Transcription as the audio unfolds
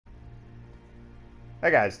Hey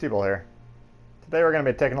guys, T-Bull here. Today we're going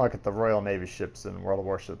to be taking a look at the Royal Navy ships in World of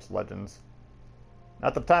Warships Legends.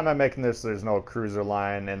 At the time I'm making this, there's no cruiser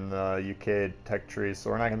line in the UK tech tree, so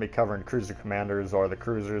we're not going to be covering cruiser commanders or the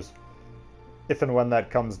cruisers. If and when that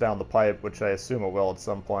comes down the pipe, which I assume it will at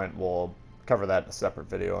some point, we'll cover that in a separate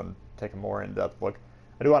video and take a more in-depth look.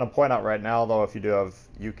 I do want to point out right now, though, if you do have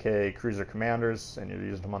UK cruiser commanders and you're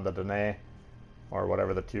using them on the Danae, or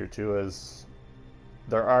whatever the tier 2 is,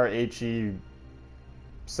 there are HE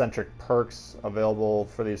centric perks available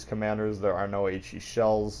for these commanders. There are no HE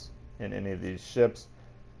shells in any of these ships,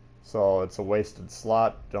 so it's a wasted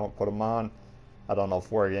slot. Don't put them on. I don't know if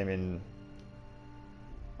Wargaming,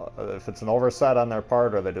 if it's an oversight on their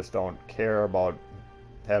part or they just don't care about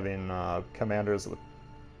having commanders with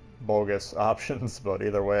bogus options, but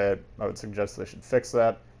either way I would suggest they should fix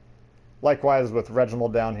that. Likewise with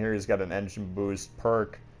Reginald down here, he's got an engine boost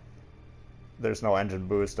perk. There's no engine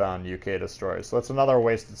boost on UK destroyers, so that's another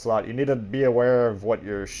wasted slot. You need to be aware of what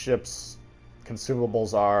your ship's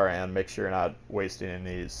consumables are and make sure you're not wasting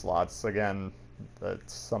any slots. Again,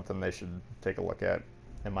 that's something they should take a look at,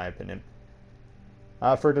 in my opinion.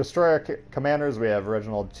 For destroyer commanders, we have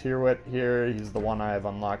Reginald Tyrwhitt here. He's the one I have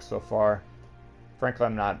unlocked so far. Frankly,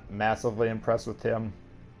 I'm not massively impressed with him.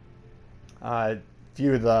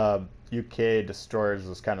 View the UK destroyers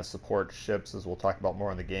as kind of support ships, as we'll talk about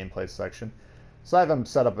more in the gameplay section. So I have them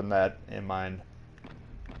set up in mind.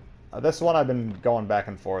 This one I've been going back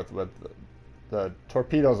and forth with. The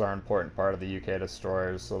torpedoes are an important part of the UK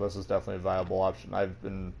destroyers, so this is definitely a viable option. I've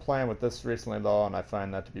been playing with this recently though, and I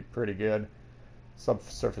find that to be pretty good.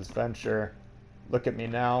 Subsurface Venture, Look at Me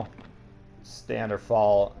Now, Stand or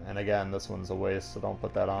Fall, and again this one's a waste, so don't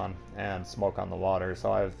put that on, and Smoke on the Water.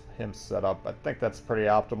 So I have him set up. I think that's pretty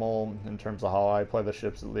optimal in terms of how I play the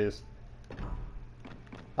ships, at least.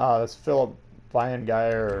 This Philip Vian guy,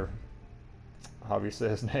 or however you say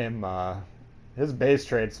his name, his base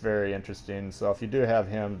trait's very interesting, so if you do have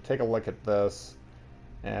him, take a look at this,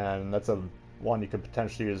 and that's one you could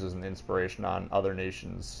potentially use as an inspiration on other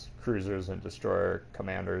nations' cruisers and destroyer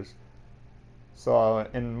commanders. So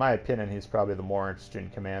in my opinion, he's probably the more interesting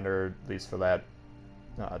commander, at least for that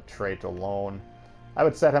trait alone. I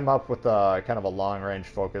would set him up with kind of a long-range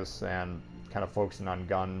focus and kind of focusing on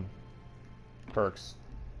gun perks.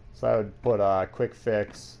 So I would put Quick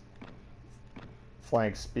Fix,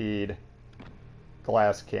 Flank Speed,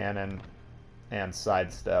 Glass Cannon, and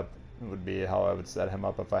Sidestep would be how I would set him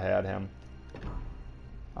up if I had him.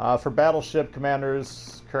 For battleship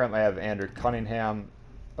commanders, currently I have Andrew Cunningham.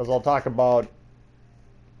 As I'll talk about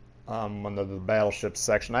when the battleship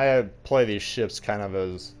section, I play these ships kind of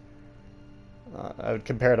as I would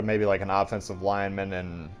compare to maybe like an offensive lineman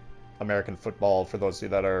in American football, for those of you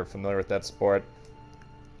that are familiar with that sport.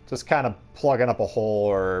 Just kind of plugging up a hole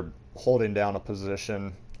or holding down a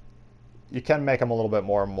position. You can make them a little bit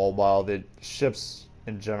more mobile. The ships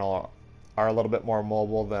in general are a little bit more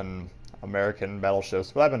mobile than American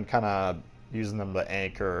battleships, but I've been kind of using them to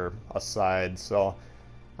anchor aside, so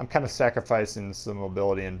I'm kind of sacrificing some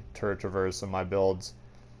mobility and turret traverse in my builds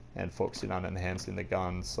and focusing on enhancing the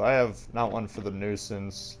guns. So I have not one for the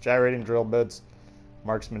nuisance, gyrating drill bits,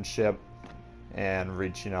 marksmanship, and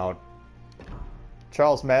reaching out.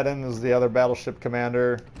 Charles Madden is the other battleship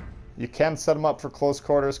commander. You can set him up for close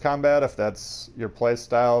quarters combat if that's your play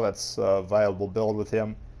style. That's a viable build with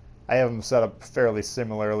him. I have him set up fairly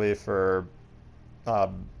similarly for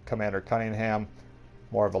Commander Cunningham,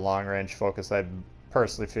 more of a long-range focus. I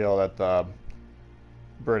personally feel that the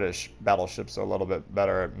British battleships are a little bit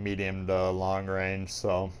better at medium to long range,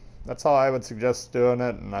 so that's how I would suggest doing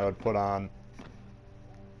it. And I would put on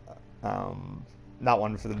not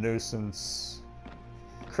one for the nuisance,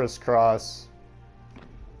 crisscross,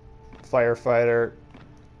 firefighter,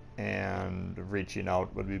 and reaching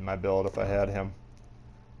out would be my build if I had him.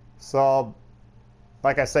 So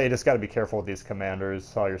like I say, you just got to be careful with these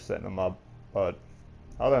commanders, how you're setting them up. But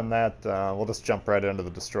other than that, we'll just jump right into the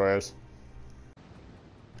destroyers.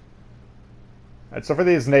 Alright, so for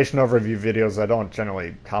these nation overview videos, I don't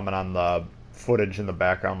generally comment on the footage in the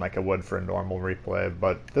background like I would for a normal replay,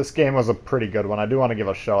 but this game was a pretty good one. I do want to give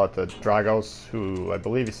a shout out to Dragos, who I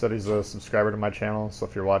believe he said he's a subscriber to my channel, so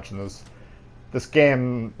if you're watching this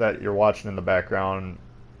game that you're watching in the background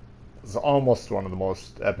is almost one of the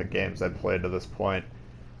most epic games I've played to this point.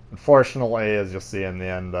 Unfortunately, as you'll see in the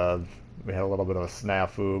end, we had a little bit of a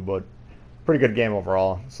snafu, but pretty good game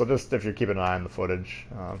overall. So just if you're keeping an eye on the footage,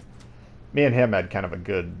 me and him had kind of a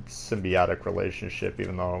good symbiotic relationship,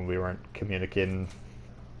 even though we weren't communicating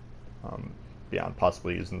beyond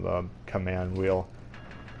possibly using the command wheel.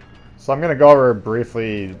 So I'm going to go over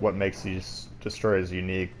briefly what makes these destroyers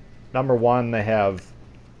unique. number one, they have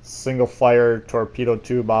single fire torpedo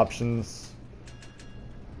tube options.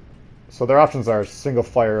 So their options are single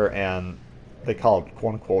fire and they call it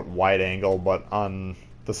quote unquote wide angle, but on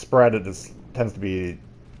the spread it tends to be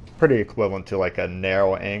pretty equivalent to like a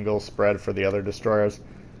narrow angle spread for the other destroyers.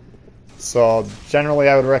 So generally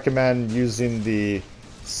I would recommend using the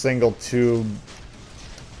single tube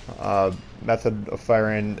method of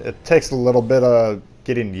firing. It takes a little bit of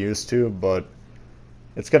getting used to, but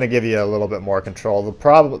it's going to give you a little bit more control. The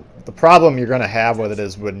problem you're going to have with it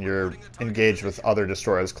is when you're engaged with other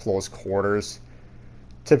destroyers close quarters.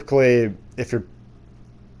 Typically, if you're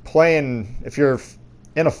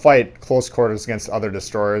in a fight close quarters against other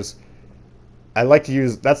destroyers, I like to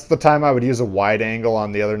use, that's the time I would use a wide angle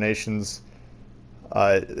on the other nations,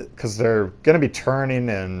 because they're going to be turning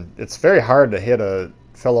and it's very hard to hit a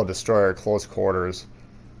fellow destroyer close quarters,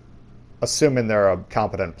 assuming they're a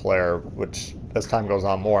competent player, which as time goes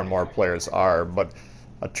on more and more players are. But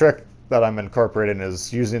a trick that I'm incorporating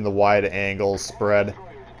is using the wide angle spread.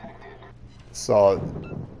 So,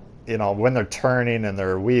 you know, when they're turning and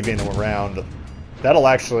they're weaving around, that'll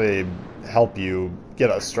actually help you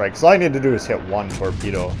get a strike. So all you need to do is hit one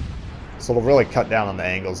torpedo. So it'll really cut down on the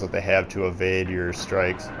angles that they have to evade your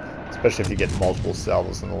strikes, especially if you get multiple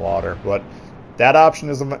salvos in the water. But that option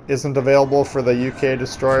isn't available for the UK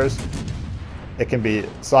destroyers. It can be,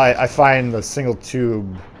 so I find the single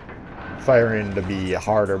tube firing to be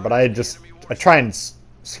harder, but I try and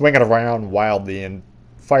swing it around wildly and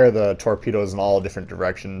fire the torpedoes in all different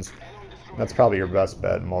directions. That's probably your best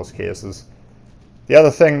bet in most cases. The other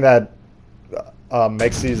thing that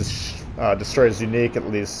makes these destroyers unique, at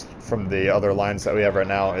least from the other lines that we have right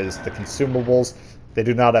now, is the consumables. They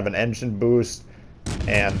do not have an engine boost,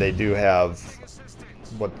 and they do have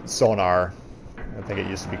what sonar. I think it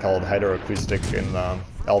used to be called hydroacoustic in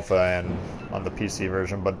alpha and on the PC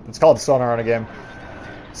version, but it's called sonar in a game.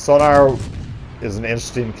 Sonar is an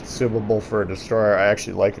interesting consumable for a destroyer. I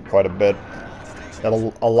actually like it quite a bit.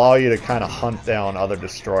 That'll allow you to kind of hunt down other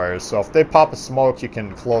destroyers. So if they pop a smoke, you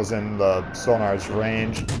can close in the sonar's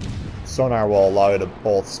range. Sonar will allow you to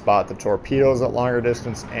both spot the torpedoes at longer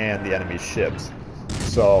distance and the enemy ships.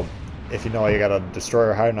 So if you know you got a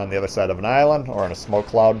destroyer hiding on the other side of an island or in a smoke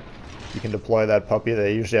cloud, you can deploy that puppy.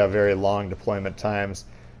 They usually have very long deployment times,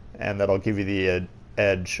 and that'll give you the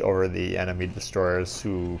edge over the enemy destroyers,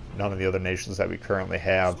 who none of the other nations that we currently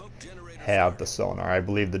have the sonar. I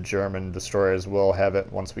believe the German destroyers will have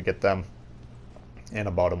it once we get them in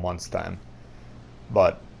about a month's time.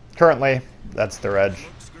 But currently, that's their edge.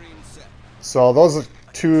 So those are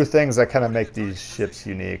two things that kind of make these ships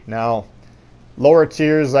unique. Now, lower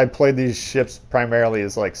tiers, I played these ships primarily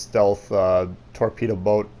as like stealth torpedo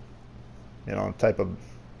boat, you know, type of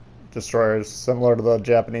destroyers, similar to the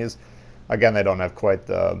Japanese. Again, they don't have quite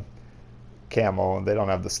the camo, they don't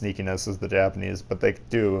have the sneakiness as the Japanese, but they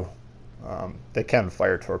do, they can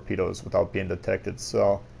fire torpedoes without being detected.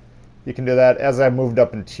 So you can do that. As I moved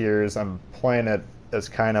up in tiers, I'm playing it as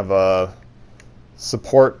kind of a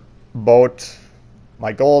support boat.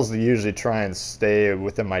 My goal is to usually try and stay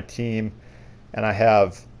within my team, and I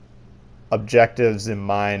have objectives in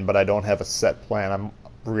mind, but I don't have a set plan. I'm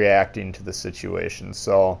reacting to the situation.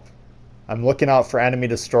 So I'm looking out for enemy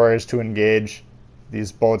destroyers to engage.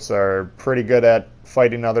 These boats are pretty good at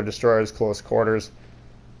fighting other destroyers close quarters,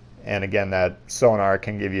 and again, that sonar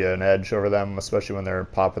can give you an edge over them, especially when they're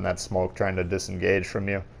popping that smoke trying to disengage from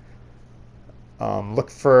you.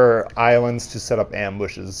 Look for islands to set up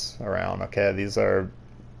ambushes around. Okay, these are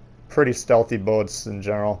pretty stealthy boats in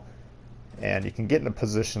general, and you can get into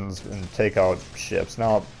positions and take out ships.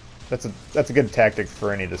 Now, that's a good tactic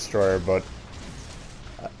for any destroyer, but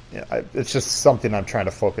it's just something I'm trying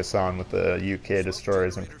to focus on with the UK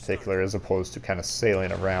destroyers in particular, as opposed to kind of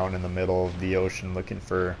sailing around in the middle of the ocean looking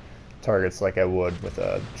for targets like I would with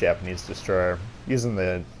a Japanese destroyer, using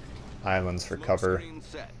the islands for cover.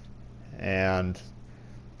 And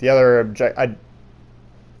the other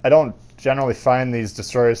I don't generally find these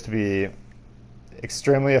destroyers to be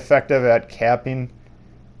extremely effective at capping.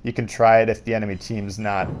 You can try it if the enemy team's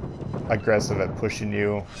not aggressive at pushing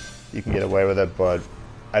you. You can get away with it, but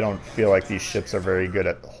I don't feel like these ships are very good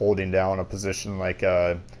at holding down a position like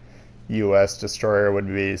a US destroyer would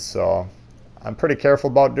be, so I'm pretty careful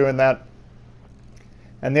about doing that.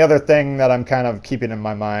 And the other thing that I'm kind of keeping in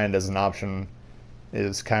my mind as an option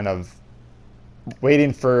is kind of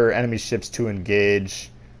waiting for enemy ships to engage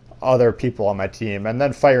other people on my team, and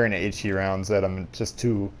then firing HE rounds at them just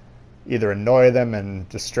to either annoy them and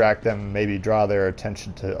distract them, maybe draw their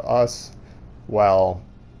attention to us, while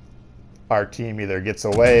our team either gets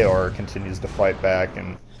away or continues to fight back,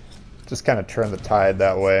 and just kind of turn the tide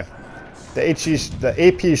that way. the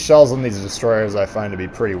AP shells on these destroyers I find to be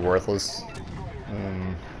pretty worthless.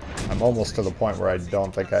 I'm almost to the point where I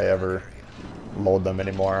don't think I ever load them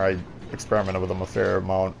anymore. I experimented with them a fair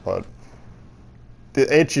amount, but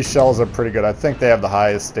the HE shells are pretty good. I think they have the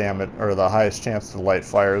highest damage, or the highest chance to light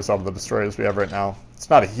fires of the destroyers we have right now. It's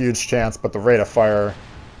not a huge chance, but the rate of fire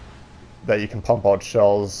that you can pump out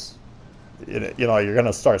shells, you know, you're going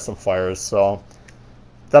to start some fires. So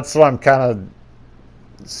that's what I'm kind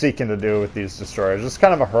of seeking to do with these destroyers. Just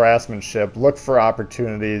kind of a harassment ship. Look for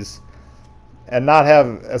opportunities and not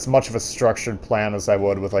have as much of a structured plan as I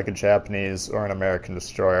would with like a Japanese or an American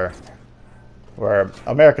destroyer. Where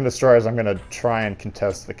American destroyers, I'm going to try and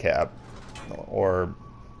contest the cap, or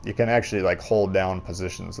you can actually like hold down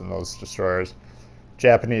positions in those destroyers.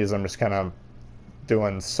 Japanese, I'm just kind of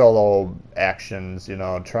doing solo actions, you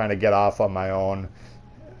know, trying to get off on my own,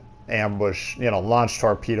 ambush, you know, launch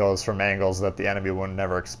torpedoes from angles that the enemy would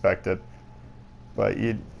never expect it. But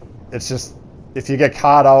it's just, if you get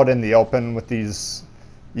caught out in the open with these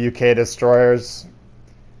UK destroyers,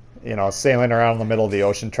 you know, sailing around in the middle of the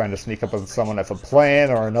ocean trying to sneak up on someone, if a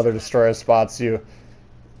plane or another destroyer spots you,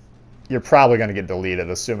 you're probably going to get deleted,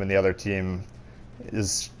 assuming the other team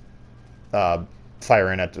is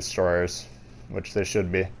firing at destroyers, which they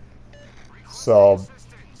should be. So,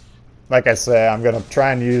 like I say, I'm going to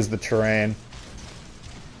try and use the terrain,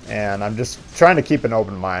 and I'm just trying to keep an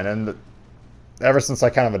open mind. And ever since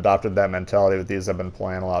I kind of adopted that mentality with these, I've been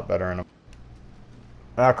playing a lot better in them.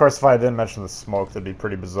 Of course, if I didn't mention the smoke, that'd be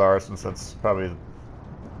pretty bizarre, since that's probably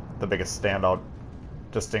the biggest standout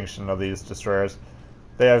distinction of these destroyers.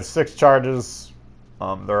 They have 6 charges.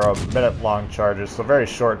 They're a minute-long charges, so very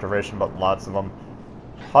short duration, but lots of them.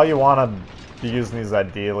 How you want to be using these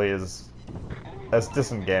ideally is as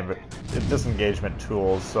disengagement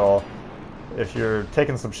tools. So if you're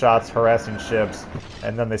taking some shots, harassing ships,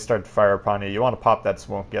 and then they start to fire upon you, you want to pop that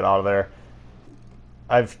smoke, get out of there.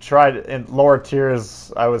 I've tried in lower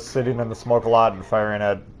tiers. I was sitting in the smoke a lot and firing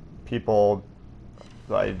at people.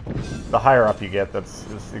 The higher up you get,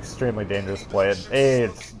 it's extremely dangerous to play.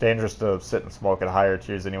 It's dangerous to sit and smoke at higher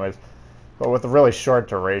tiers anyways. But with a really short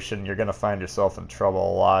duration, you're going to find yourself in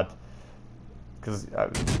trouble a lot. Because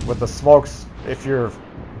with the smokes, if you're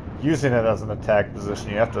using it as an attack position,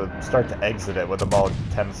 you have to start to exit it with about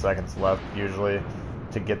 10 seconds left, usually,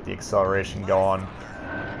 to get the acceleration going.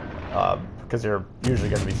 Because you're usually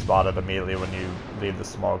going to be spotted immediately when you leave the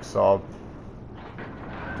smoke. So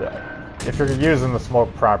if you're using the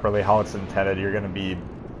smoke properly, how it's intended, you're going to be,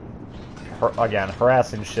 again,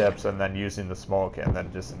 harassing ships and then using the smoke and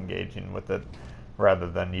then disengaging with it, rather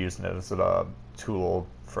than using it as a tool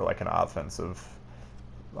for like an offensive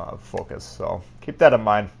focus. So keep that in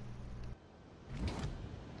mind.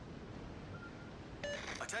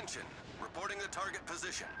 Attention, reporting the target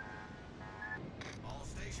position. All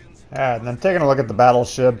stations. And then taking a look at the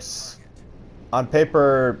battleships. On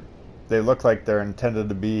paper, they look like they're intended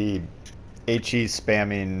to be HE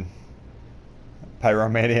spamming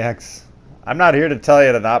pyromaniacs. I'm not here to tell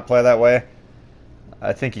you to not play that way.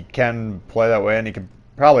 I think you can play that way, and you can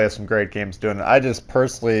probably have some great games doing it. I just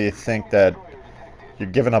personally think that you're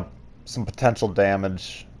giving up some potential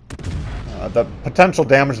damage. The potential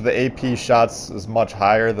damage of the AP shots is much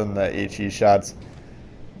higher than the HE shots.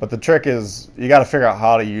 But the trick is, you got to figure out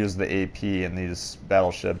how to use the AP in these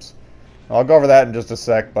battleships. I'll go over that in just a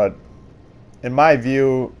sec, but in my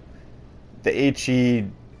view, the HE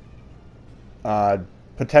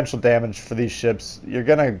potential damage for these ships, you're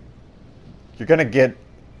gonna get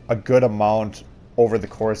a good amount over the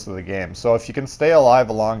course of the game. So if you can stay alive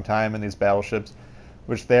a long time in these battleships,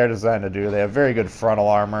 which they are designed to do, they have very good frontal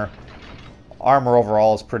armor. Armor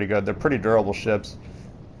overall is pretty good. They're pretty durable ships,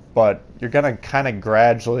 but you're gonna kind of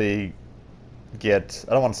gradually get,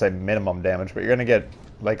 I don't want to say minimum damage, but you're gonna get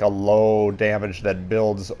like a low damage that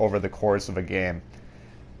builds over the course of a game.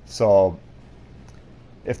 So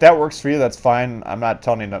if that works for you, that's fine. I'm not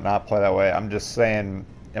telling you to not play that way. I'm just saying,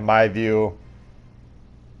 in my view,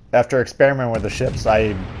 after experimenting with the ships,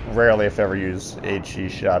 I rarely, if ever, use HE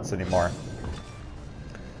shots anymore.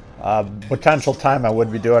 Potential time I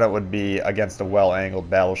would be doing it would be against a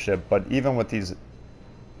well-angled battleship, but even with these,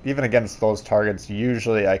 even against those targets,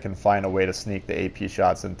 usually I can find a way to sneak the AP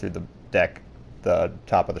shots in through the deck, the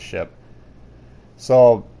top of the ship.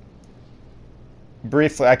 So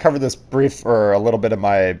briefly, I covered this a little bit in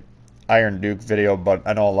my Iron Duke video, but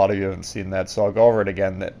I know a lot of you haven't seen that, so I'll go over it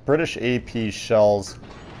again. That British AP shells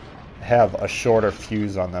have a shorter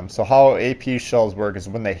fuse on them. So how AP shells work is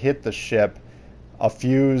when they hit the ship, a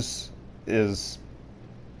fuse is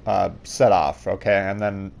set off, okay? And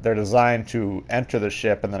then they're designed to enter the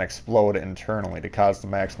ship and then explode internally to cause the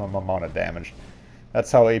maximum amount of damage.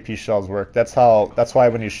 That's how AP shells work. That's why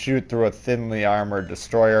when you shoot through a thinly armored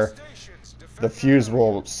destroyer, the fuse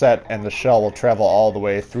will set and the shell will travel all the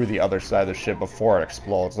way through the other side of the ship before it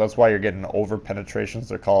explodes. That's why you're getting over penetrations.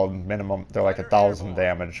 They're called minimum. They're like 1,000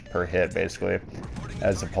 damage per hit, basically,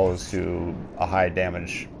 as opposed to a high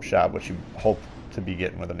damage shot, which you hope to be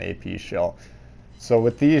getting with an AP shell. So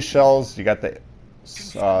with these shells, you got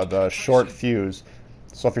the short fuse.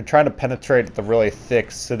 So if you're trying to penetrate the really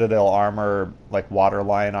thick Citadel armor, like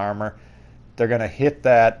waterline armor, they're gonna hit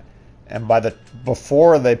that, and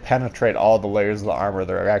before they penetrate all the layers of the armor,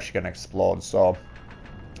 they're actually gonna explode. So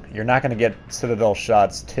you're not gonna get Citadel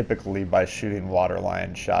shots typically by shooting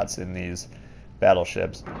waterline shots in these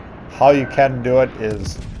battleships. How you can do it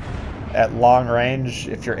is at long range,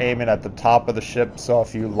 if you're aiming at the top of the ship. So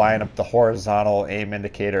if you line up the horizontal aim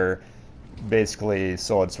indicator basically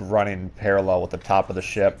so it's running parallel with the top of the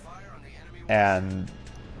ship, and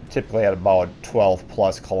typically at about 12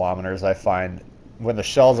 plus kilometers, I find when the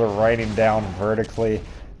shells are raining down vertically,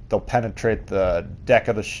 they'll penetrate the deck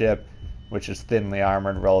of the ship, which is thinly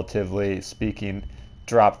armored relatively speaking,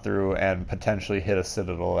 drop through and potentially hit a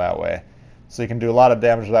citadel that way. So you can do a lot of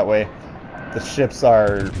damage that way. The ships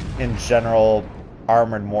are in general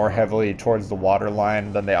armored more heavily towards the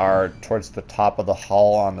waterline than they are towards the top of the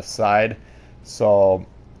hull on the side. So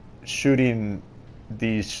shooting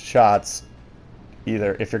these shots,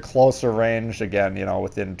 either if you're closer range, again, you know,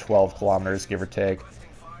 within 12 kilometers, give or take,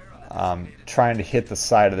 trying to hit the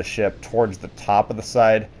side of the ship towards the top of the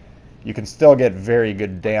side, you can still get very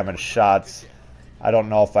good damage shots. I don't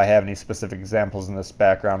know if I have any specific examples in this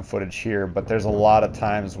background footage here, but there's a lot of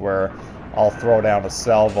times where I'll throw down a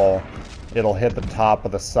salvo, it'll hit the top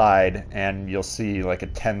of the side, and you'll see like a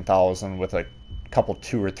 10,000 with a couple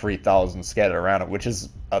 2,000 or 3,000 scattered around it, which is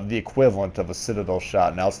the equivalent of a Citadel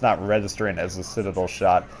shot. Now, it's not registering as a Citadel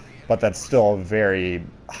shot, but that's still a very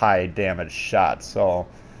high damage shot. So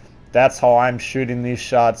that's how I'm shooting these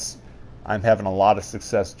shots. I'm having a lot of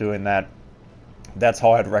success doing that. That's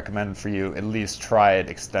how I'd recommend for you at least try it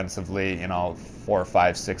extensively, you know, 4,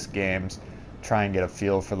 5, 6 games. Try and get a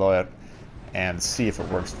feel for that and see if it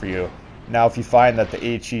works for you. Now, if you find that the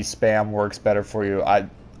HE spam works better for you,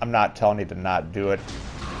 I'm not telling you to not do it.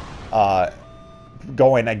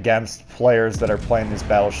 Going against players that are playing these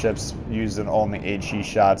battleships using only HE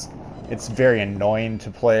shots, it's very annoying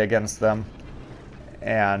to play against them.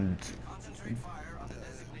 And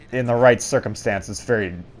in the right circumstances, it's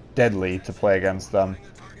very deadly to play against them.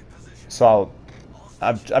 So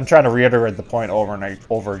I'm trying to reiterate the point over and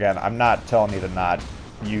over again. I'm not telling you to not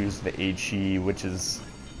use the HE, which is,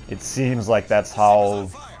 it seems like that's how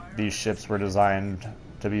these ships were designed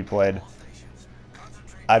to be played.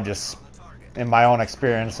 I've just, in my own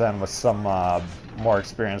experience and with some more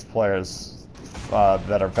experienced players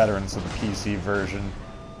that are veterans of the PC version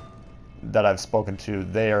that I've spoken to,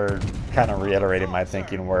 they are kind of reiterating my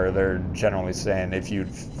thinking, where they're generally saying if you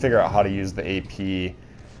figure out how to use the AP,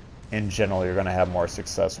 in general you're going to have more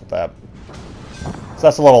success with that. So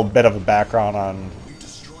that's a little bit of a background on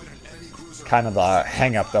kind of the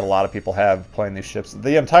hang-up that a lot of people have playing these ships.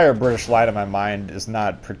 The entire British line, in my mind, is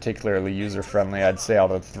not particularly user-friendly. I'd say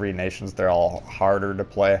out of the 3 nations, they're all harder to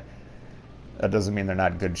play. That doesn't mean they're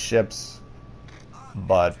not good ships,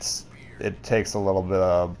 but it takes a little bit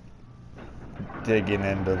of digging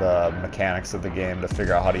into the mechanics of the game to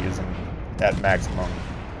figure out how to use them at maximum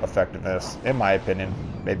effectiveness, in my opinion.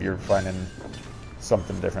 Maybe you're finding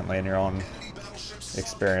something differently in your own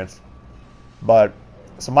experience. But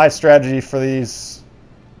so my strategy for these,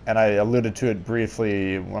 and I alluded to it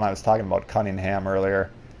briefly when I was talking about Cunningham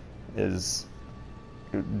earlier, is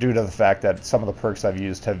due to the fact that some of the perks I've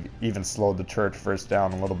used have even slowed the turret traverse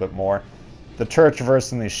down a little bit more. The turret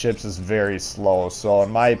traverse in these ships is very slow, so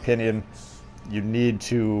in my opinion, you need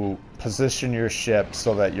to position your ship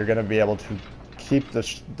so that you're going to be able to keep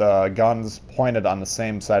the guns pointed on the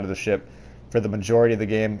same side of the ship for the majority of the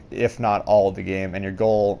game, if not all of the game. And your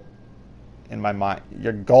goal, in my mind,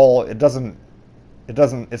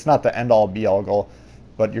 it's not the end-all be-all goal,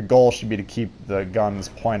 but your goal should be to keep the guns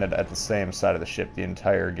pointed at the same side of the ship the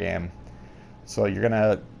entire game. So you're going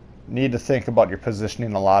to need to think about your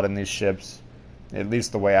positioning a lot in these ships, at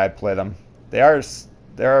least the way I play them.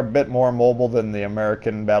 They're a bit more mobile than the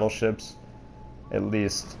American battleships, at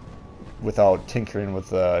least without tinkering with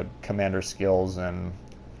the commander skills and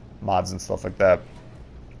mods and stuff like that.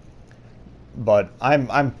 But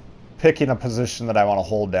I'm picking a position that I want to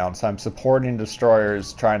hold down, so I'm supporting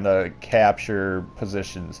destroyers trying to capture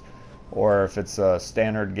positions. Or if it's a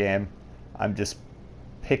standard game, I'm just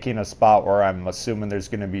picking a spot where I'm assuming there's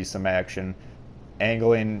going to be some action,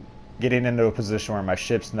 angling, getting into a position where my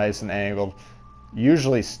ship's nice and angled,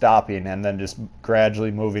 usually stopping and then just gradually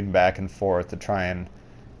moving back and forth to try and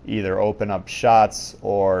either open up shots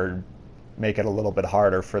or make it a little bit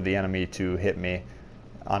harder for the enemy to hit me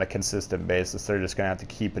on a consistent basis. They're just going to have to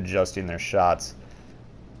keep adjusting their shots.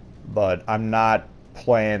 But I'm not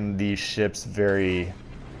playing these ships very...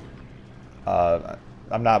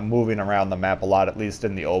 I'm not moving around the map a lot, at least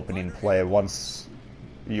in the opening play. Once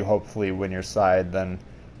you hopefully win your side, then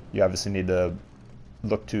you obviously need to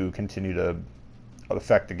look to continue to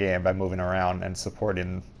affect the game by moving around and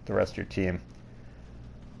supporting the rest of your team.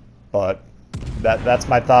 But that's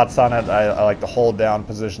my thoughts on it. I like to hold down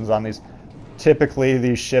positions on these. Typically,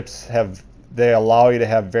 these ships they allow you to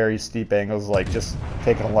have very steep angles, like just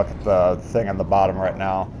taking a look at the thing on the bottom right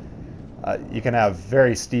now. You can have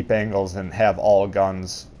very steep angles and have all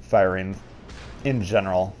guns firing in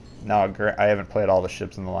general. Now, I haven't played all the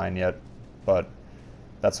ships in the line yet, but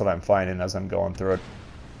that's what I'm finding as I'm going through it.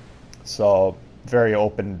 So, very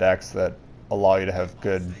open decks that allow you to have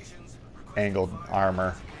good angled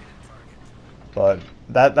armor. But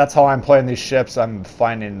that's how I'm playing these ships. I'm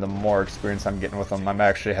finding the more experience I'm getting with them, I'm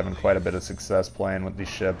actually having quite a bit of success playing with these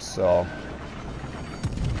ships. So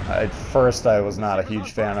at first I was not a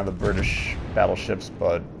huge fan of the British battleships,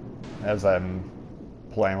 but as I'm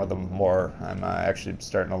playing with them more, I'm actually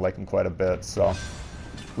starting to like them quite a bit. So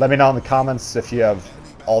let me know in the comments if you have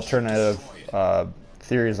alternative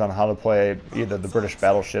theories on how to play either the British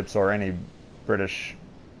battleships or any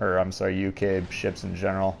UK ships in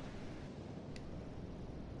general.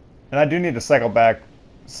 And I do need to cycle back.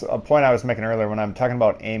 A point I was making earlier when I'm talking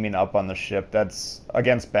about aiming up on the ship, that's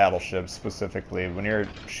against battleships specifically. When you're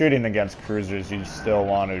shooting against cruisers, you still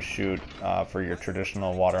want to shoot for your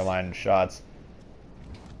traditional waterline shots.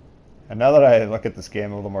 And now that I look at this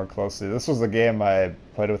game a little more closely, this was a game I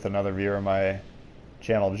played with another viewer on my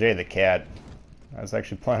channel, Jay the Cat. I was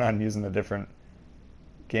actually planning on using a different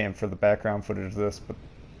game for the background footage of this, but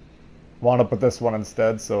wound up with this one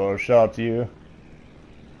instead, so shout out to you.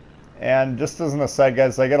 And just as an aside,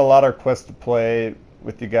 guys, I get a lot of requests to play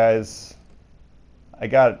with you guys. I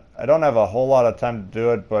don't have a whole lot of time to do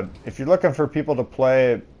it, but if you're looking for people to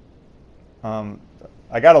play,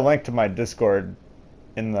 I got a link to my Discord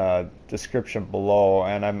in the description below,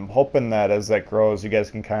 and I'm hoping that as that grows, you guys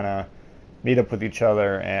can kind of meet up with each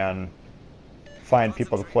other and find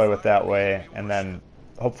people to play with that way, and then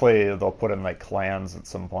hopefully they'll put in like clans at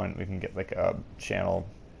some point. We can get like a channel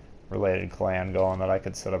related clan going that I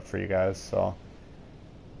could set up for you guys. So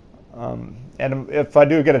and if I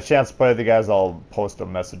do get a chance to play with you guys, I'll post a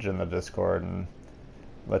message in the Discord and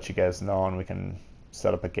let you guys know, and we can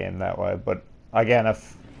set up a game that way. But again,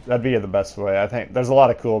 if that'd be the best way. I think there's a lot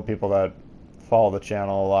of cool people that follow the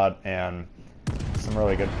channel a lot, and some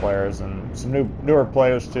really good players, and some newer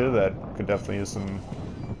players too that could definitely use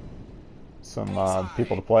some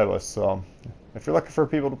people to play with. So if you're looking for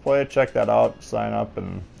people to play, check that out, sign up,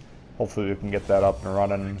 and hopefully we can get that up and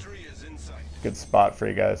running. Good spot for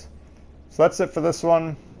you guys. So that's it for this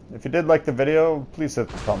one. If you did like the video, please hit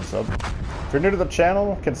the thumbs up. If you're new to the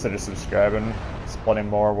channel, consider subscribing. There's plenty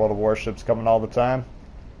more World of Warships coming all the time.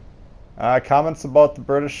 Comments about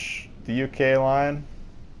the UK line,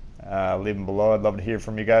 leave them below. I'd love to hear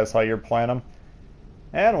from you guys how you're playing them.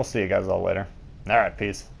 And we'll see you guys all later. Alright,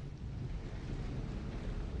 peace.